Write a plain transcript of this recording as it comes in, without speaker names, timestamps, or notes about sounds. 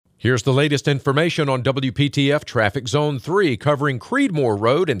Here's the latest information on WPTF Traffic Zone 3 covering Creedmoor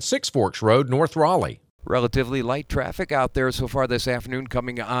Road and Six Forks Road, North Raleigh. Relatively light traffic out there so far this afternoon,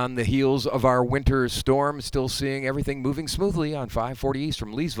 coming on the heels of our winter storm. Still seeing everything moving smoothly on 540 East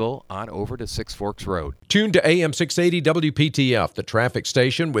from Leesville on over to Six Forks Road. Tune to AM 680 WPTF, the traffic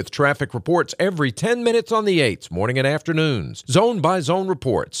station, with traffic reports every 10 minutes on the 8s, morning and afternoons. Zone-by-zone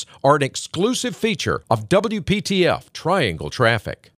reports are an exclusive feature of WPTF Triangle Traffic.